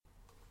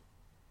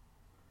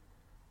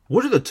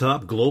What are the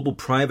top global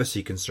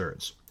privacy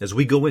concerns as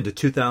we go into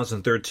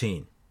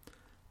 2013?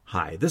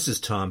 Hi, this is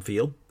Tom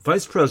Field,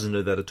 Vice President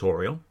of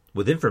Editorial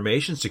with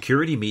Information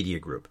Security Media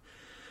Group.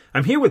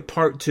 I'm here with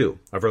Part 2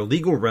 of our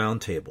Legal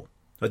Roundtable,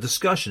 a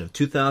discussion of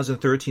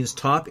 2013's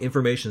top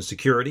information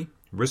security,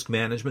 risk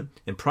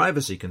management, and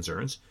privacy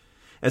concerns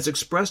as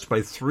expressed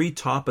by three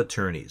top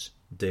attorneys,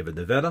 David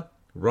Navetta,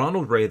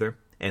 Ronald Rather,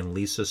 and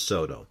Lisa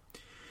Soto.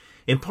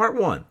 In Part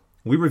 1,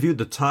 we reviewed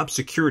the top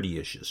security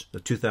issues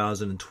of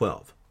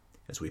 2012.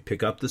 As we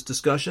pick up this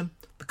discussion,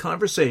 the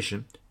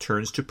conversation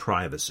turns to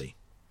privacy.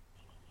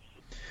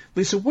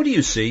 Lisa, what do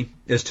you see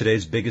as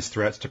today's biggest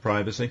threats to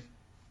privacy?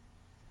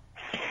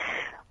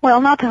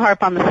 Well, not to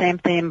harp on the same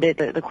theme, but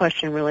the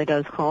question really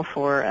does call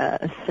for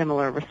a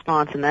similar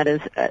response, and that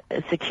is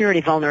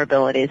security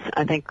vulnerabilities,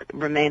 I think,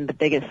 remain the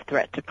biggest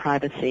threat to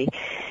privacy.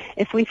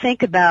 If we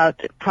think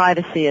about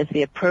privacy as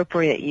the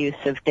appropriate use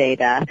of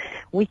data,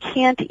 we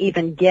can't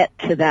even get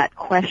to that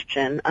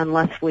question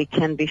unless we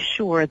can be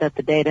sure that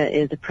the data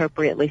is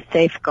appropriately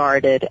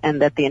safeguarded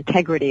and that the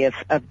integrity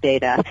of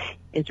data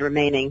is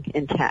remaining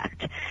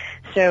intact.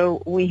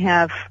 So we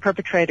have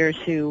perpetrators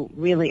who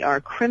really are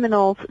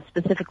criminals,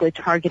 specifically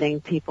targeting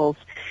people's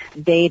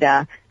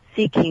data,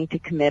 seeking to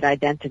commit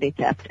identity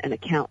theft and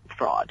account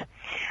fraud.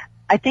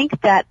 I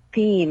think that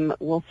theme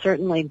will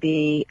certainly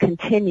be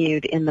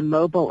continued in the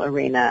mobile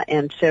arena.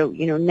 And so,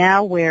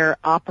 now we're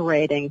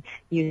operating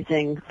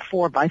using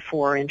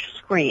 4x4-inch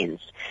screens.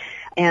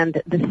 And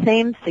the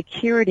same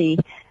security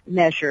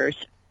measures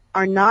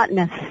are not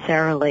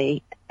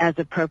necessarily as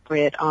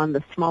appropriate on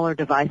the smaller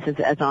devices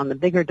as on the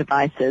bigger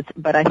devices,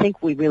 but I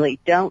think we really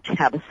don't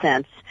have a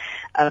sense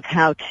of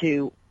how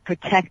to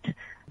protect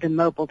the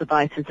mobile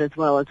devices as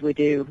well as we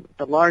do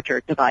the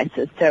larger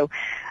devices. So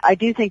I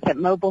do think that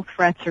mobile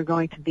threats are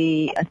going to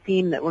be a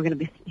theme that we're going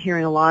to be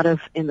hearing a lot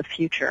of in the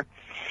future.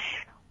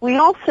 We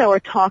also are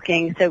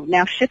talking, so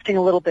now shifting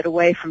a little bit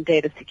away from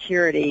data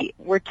security,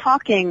 we're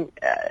talking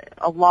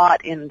a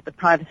lot in the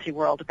privacy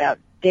world about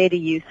data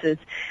uses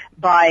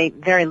by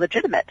very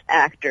legitimate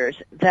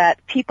actors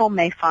that people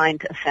may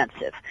find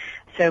offensive.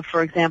 So,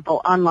 for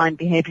example, online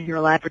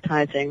behavioral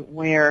advertising,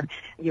 where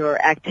your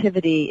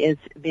activity is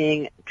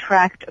being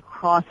tracked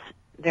across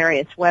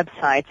various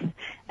websites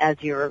as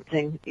you're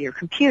using your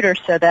computer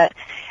so that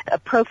a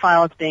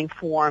profile is being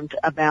formed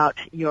about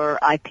your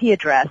IP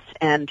address,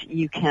 and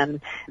you can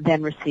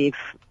then receive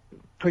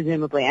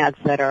presumably ads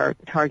that are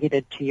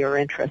targeted to your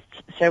interests.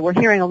 So we're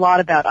hearing a lot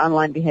about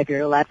online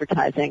behavioral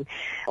advertising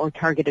or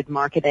targeted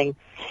marketing.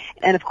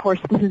 And of course,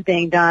 this is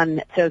being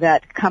done so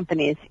that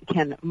companies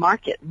can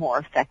market more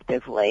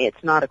effectively.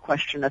 It's not a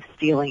question of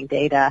stealing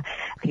data,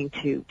 looking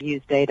to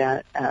use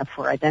data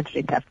for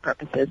identity theft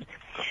purposes.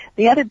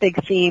 The other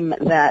big theme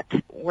that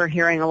we're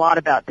hearing a lot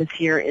about this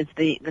year is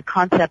the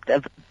concept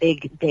of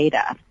big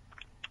data.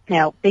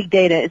 Now, big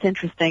data is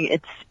interesting.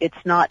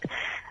 It's not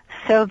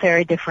so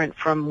very different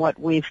from what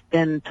we've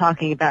been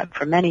talking about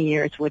for many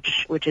years,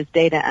 which is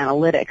data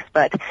analytics.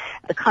 But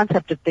the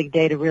concept of big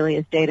data really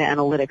is data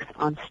analytics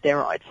on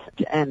steroids,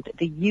 and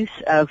the use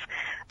of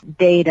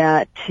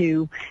data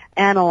to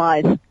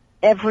analyze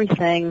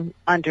everything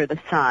under the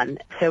sun.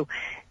 So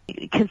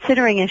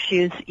considering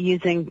issues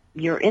using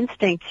your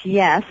instincts,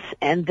 yes,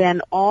 and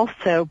then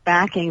also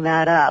backing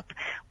that up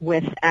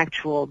with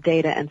actual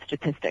data and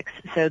statistics.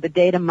 So the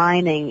data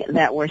mining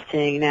that we're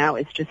seeing now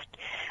is just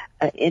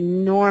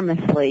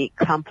enormously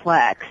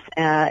complex,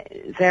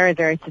 very,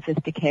 very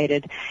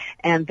sophisticated,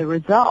 and the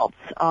results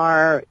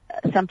are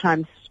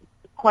sometimes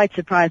quite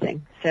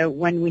surprising. So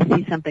when we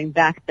see something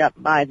backed up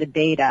by the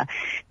data.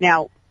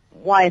 Now,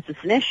 why is this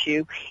an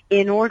issue?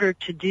 In order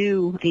to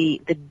do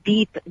the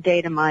deep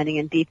data mining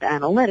and deep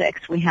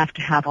analytics, we have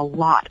to have a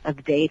lot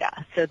of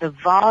data. So the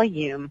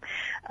volume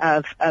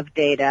of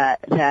data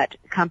that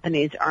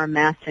companies are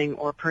amassing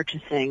or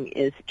purchasing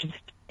is just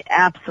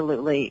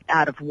absolutely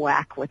out of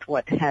whack with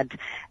what had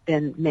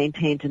been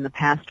maintained in the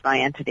past by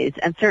entities.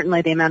 And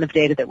certainly the amount of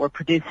data that we're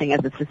producing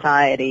as a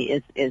society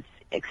is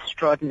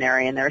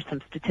extraordinary, and there are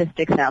some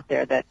statistics out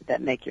there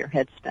that make your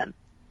head spin.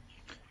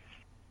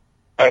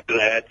 I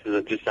can add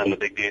to just on the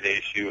big data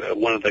issue,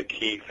 one of the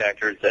key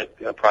factors that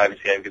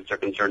privacy advocates are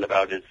concerned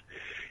about is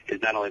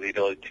not only the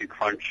ability to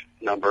crunch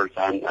numbers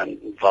on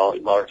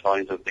large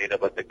volumes of data,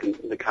 but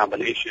the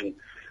combination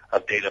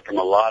of data from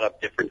a lot of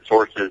different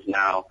sources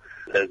now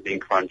that is being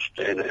crunched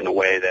in a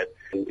way that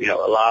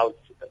allows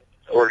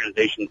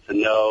organizations to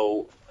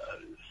know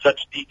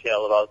such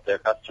detail about their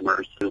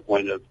customers to the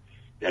point of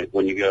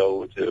when you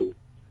go to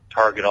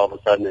Target all of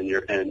a sudden and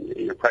you're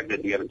pregnant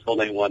and you haven't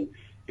told anyone,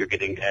 you're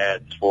getting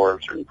ads for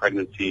certain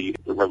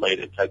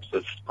pregnancy-related types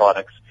of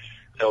products.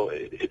 So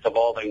it's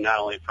evolving not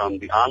only from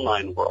the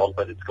online world,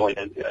 but it's going,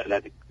 and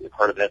I think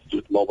part of that has to do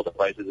with mobile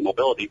devices and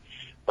mobility,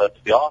 but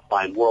the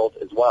offline world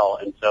as well.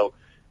 And so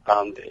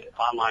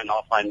online,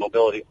 offline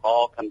mobility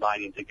all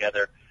combining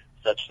together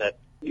such that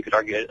you could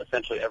argue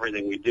essentially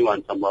everything we do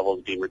on some level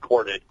is being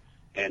recorded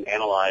and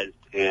analyzed,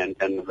 and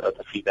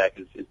the feedback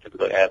is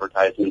typically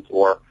advertisements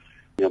or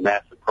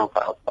massive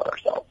profiles about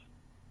ourselves.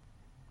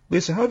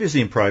 Lisa, how have you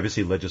seen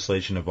privacy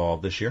legislation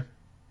evolve this year?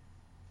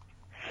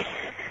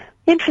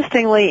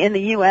 Interestingly, in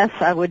the U.S.,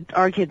 I would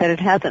argue that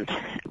it hasn't.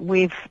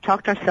 We've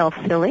talked ourselves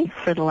silly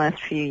for the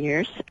last few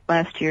years.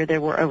 Last year,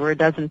 there were over a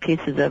dozen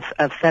pieces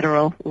of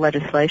federal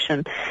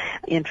legislation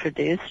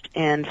introduced,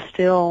 and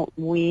still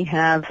we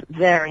have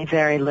very,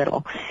 very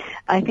little.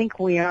 I think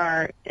we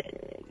are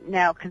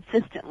now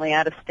consistently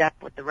out of step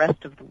with the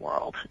rest of the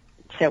world.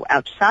 So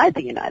outside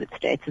the United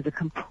States is a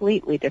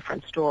completely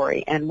different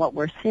story, and what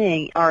we're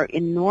seeing are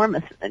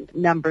enormous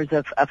numbers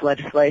of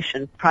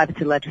legislation,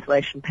 privacy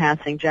legislation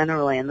passing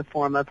generally in the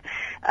form of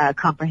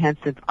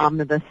comprehensive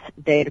omnibus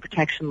data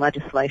protection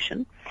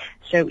legislation.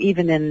 So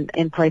even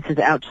in places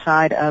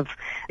outside of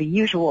the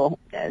usual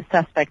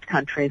suspect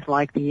countries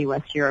like the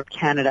U.S., Europe,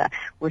 Canada,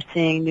 we're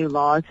seeing new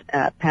laws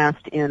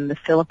passed in the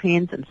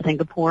Philippines and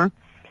Singapore.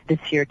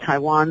 This year,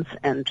 Taiwan's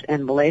and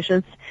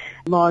Malaysia's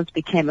laws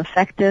became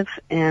effective,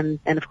 and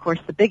of course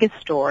the biggest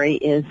story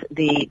is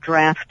the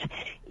draft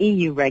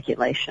EU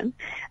regulation.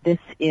 This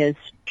is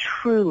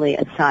truly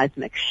a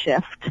seismic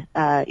shift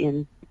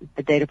in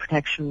the data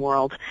protection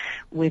world.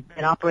 We've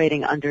been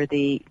operating under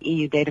the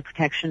EU Data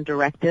Protection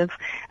Directive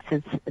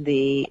since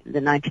the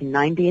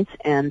 1990s,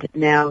 and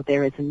now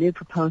there is a new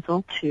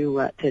proposal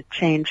to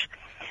change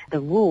the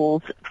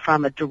rules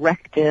from a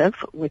directive,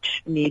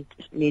 which needs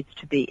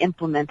to be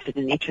implemented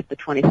in each of the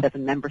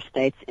 27 member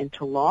states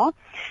into law,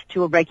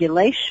 to a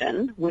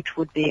regulation, which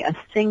would be a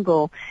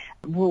single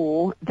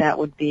rule that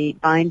would be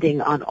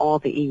binding on all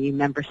the EU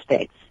member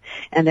states.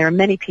 And there are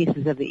many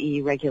pieces of the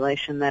EU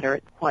regulation that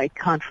are quite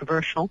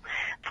controversial.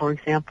 For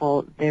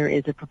example, there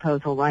is a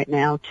proposal right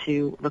now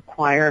to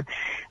require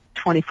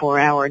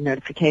 24-hour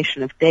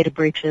notification of data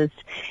breaches,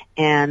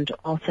 and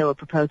also a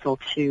proposal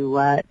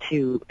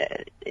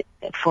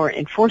for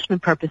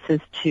enforcement purposes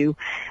to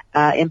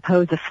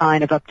impose a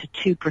fine of up to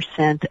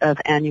 2% of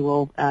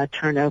annual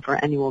turnover,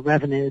 annual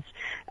revenues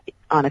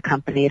on a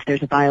company if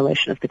there's a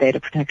violation of the data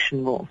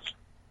protection rules.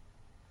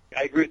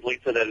 I agree with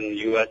Lisa that in the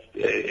U.S.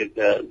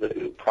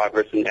 The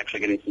progress in actually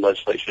getting some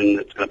legislation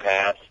that's going to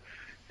pass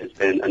has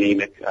been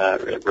anemic.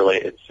 Really,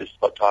 it's just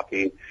about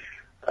talking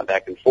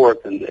back and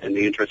forth, and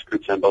the interest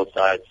groups on both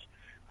sides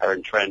are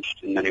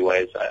entrenched in many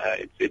ways.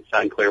 It's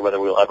unclear whether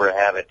we'll ever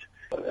have it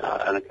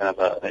on a kind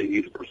of a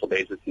universal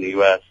basis in the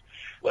U.S.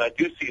 What I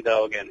do see,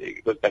 though, again,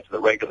 it goes back to the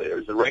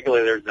regulators. The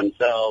regulators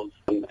themselves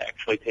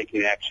actually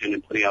taking action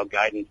and putting out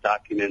guidance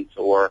documents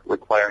or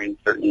requiring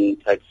certain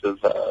types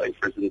of, like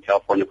for instance,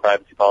 California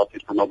privacy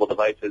policies for mobile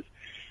devices.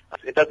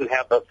 It doesn't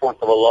have the force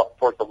of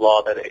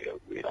law that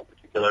a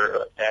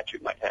particular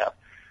statute might have.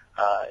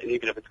 And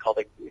even if it's called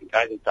a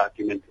guidance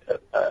document,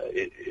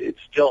 it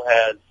still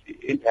has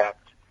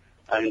impact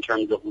in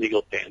terms of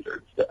legal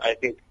standards. I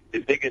think the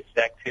biggest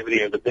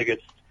activity or the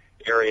biggest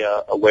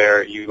area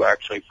where you are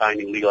actually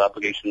finding legal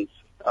obligations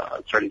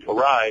starting to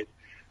arise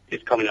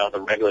is coming out of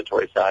the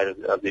regulatory side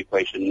of the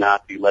equation,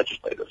 not the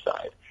legislative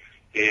side.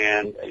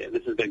 And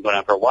this has been going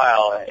on for a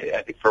while.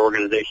 I think for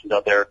organizations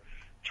out there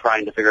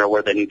trying to figure out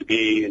where they need to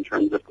be in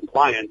terms of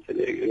compliance,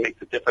 it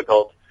makes it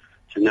difficult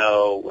to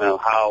know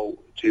how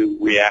to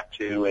react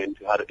to and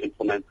to how to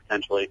implement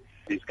potentially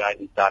these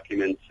guidance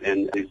documents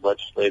and these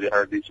legislative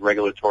or these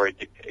regulatory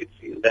dictates.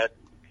 That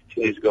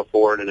continues to go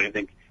forward, and I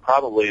think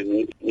probably in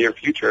the near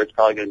future it's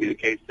probably going to be the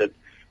case that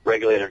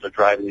regulators are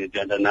driving the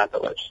agenda, not the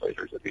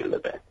legislators at the end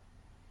of the day.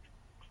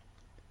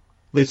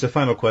 Lisa,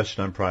 final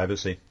question on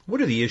privacy.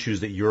 What are the issues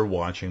that you're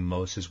watching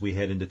most as we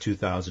head into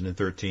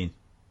 2013?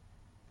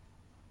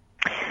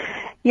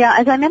 Yeah,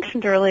 as I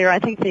mentioned earlier, I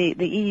think the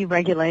EU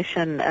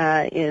regulation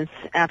is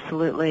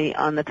absolutely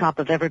on the top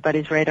of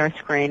everybody's radar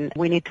screen.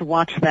 We need to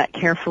watch that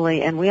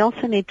carefully, and we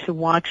also need to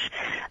watch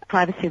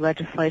privacy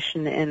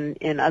legislation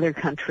in other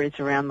countries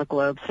around the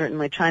globe.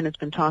 Certainly China's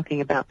been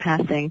talking about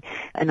passing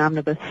an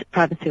omnibus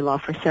privacy law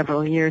for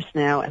several years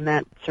now, and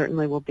that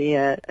certainly will be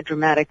a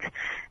dramatic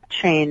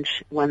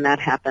change when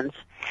that happens.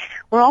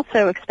 We're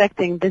also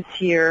expecting this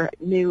year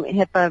new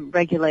HIPAA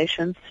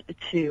regulations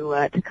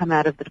to come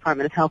out of the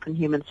Department of Health and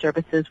Human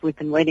Services. We've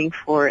been waiting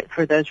for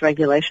those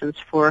regulations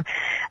for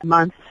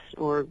months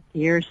or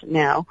years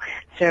now.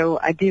 So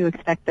I do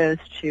expect those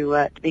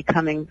to be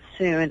coming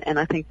soon, and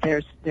I think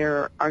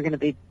there are going to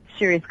be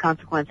serious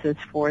consequences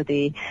for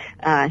the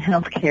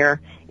healthcare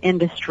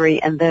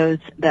industry and those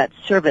that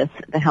service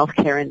the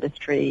healthcare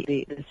industry,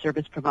 the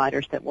service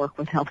providers that work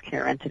with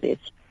healthcare entities.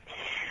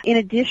 In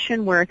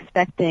addition, we're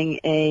expecting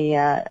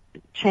a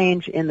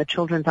change in the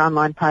Children's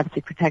Online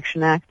Privacy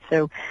Protection Act.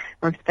 So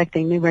we're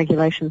expecting new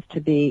regulations to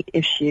be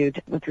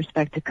issued with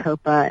respect to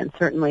COPPA, and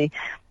certainly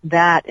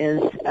that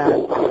is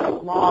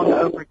long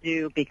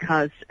overdue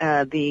because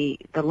the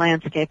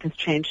landscape has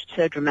changed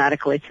so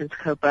dramatically since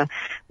COPPA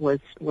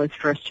was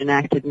first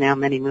enacted now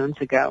many moons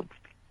ago.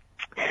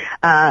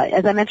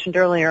 As I mentioned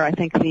earlier, I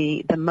think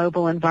the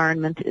mobile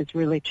environment is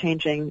really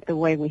changing the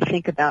way we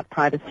think about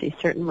privacy.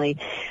 Certainly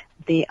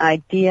the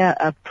idea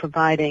of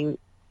providing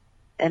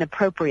an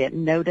appropriate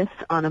notice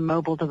on a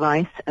mobile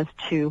device as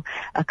to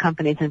a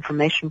company's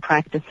information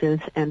practices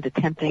and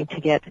attempting to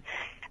get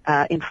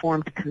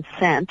informed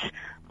consent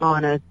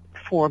on a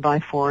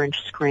 4x4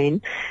 inch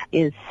screen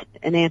is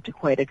an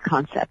antiquated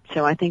concept.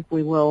 So I think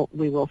we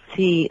will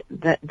see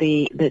that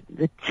the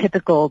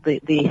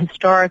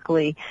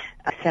historically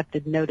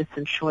accepted notice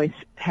and choice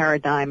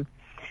paradigm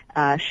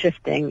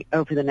shifting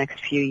over the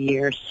next few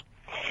years.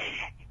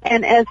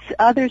 And as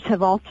others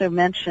have also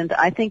mentioned,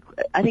 I think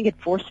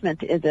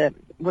enforcement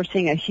we're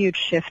seeing a huge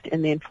shift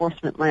in the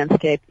enforcement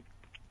landscape.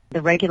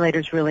 The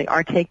regulators really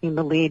are taking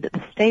the lead.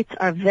 The states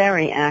are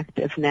very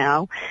active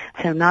now.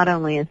 So not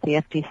only is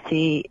the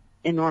FTC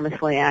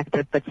enormously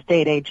active, but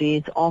state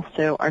AGs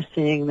also are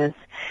seeing this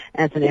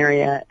as an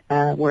area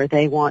where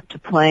they want to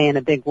play in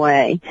a big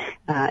way.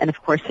 And of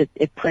course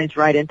it plays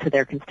right into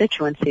their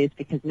constituencies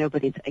because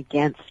nobody's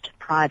against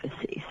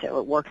privacy. So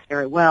it works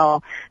very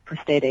well for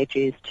state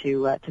AGs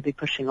to be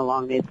pushing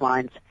along these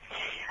lines.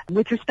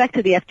 With respect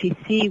to the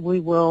FTC, we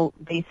will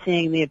be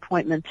seeing the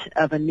appointment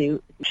of a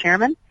new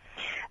chairman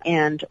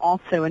and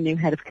also a new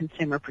head of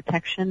consumer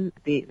protection.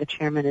 The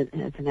chairman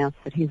has announced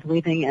that he's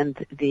leaving, and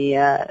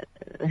the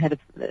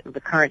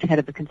current head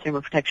of the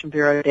Consumer Protection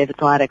Bureau, David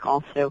Zlatic,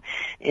 also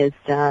is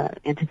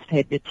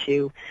anticipated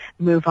to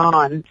move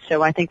on.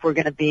 So I think we're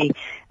going to be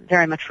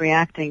very much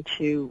reacting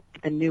to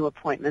the new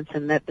appointments,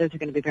 and that those are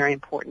going to be very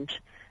important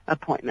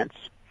appointments.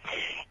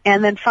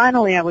 And then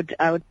finally, I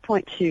would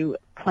point to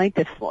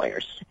plaintiffs'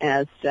 lawyers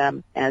as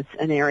an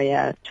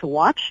area to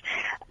watch.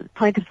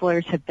 Plaintiffs'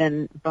 lawyers have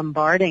been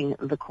bombarding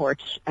the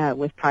courts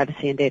with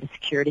privacy and data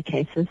security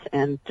cases,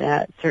 and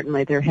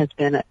certainly there has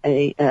been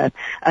a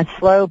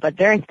slow but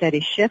very steady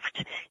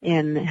shift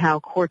in how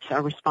courts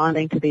are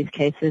responding to these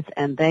cases,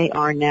 and they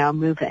are now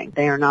moving.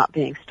 They are not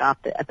being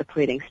stopped at the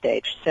pleading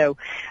stage. So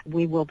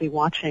we will be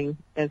watching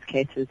those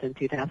cases in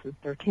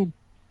 2013.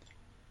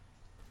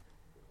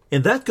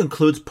 And that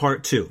concludes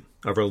Part 2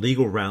 of our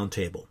Legal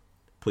Roundtable.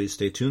 Please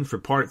stay tuned for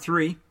Part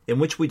 3, in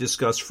which we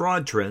discuss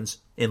fraud trends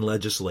in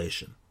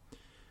legislation.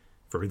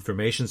 For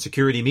Information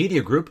Security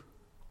Media Group,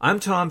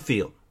 I'm Tom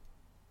Field.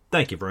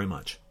 Thank you very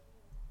much.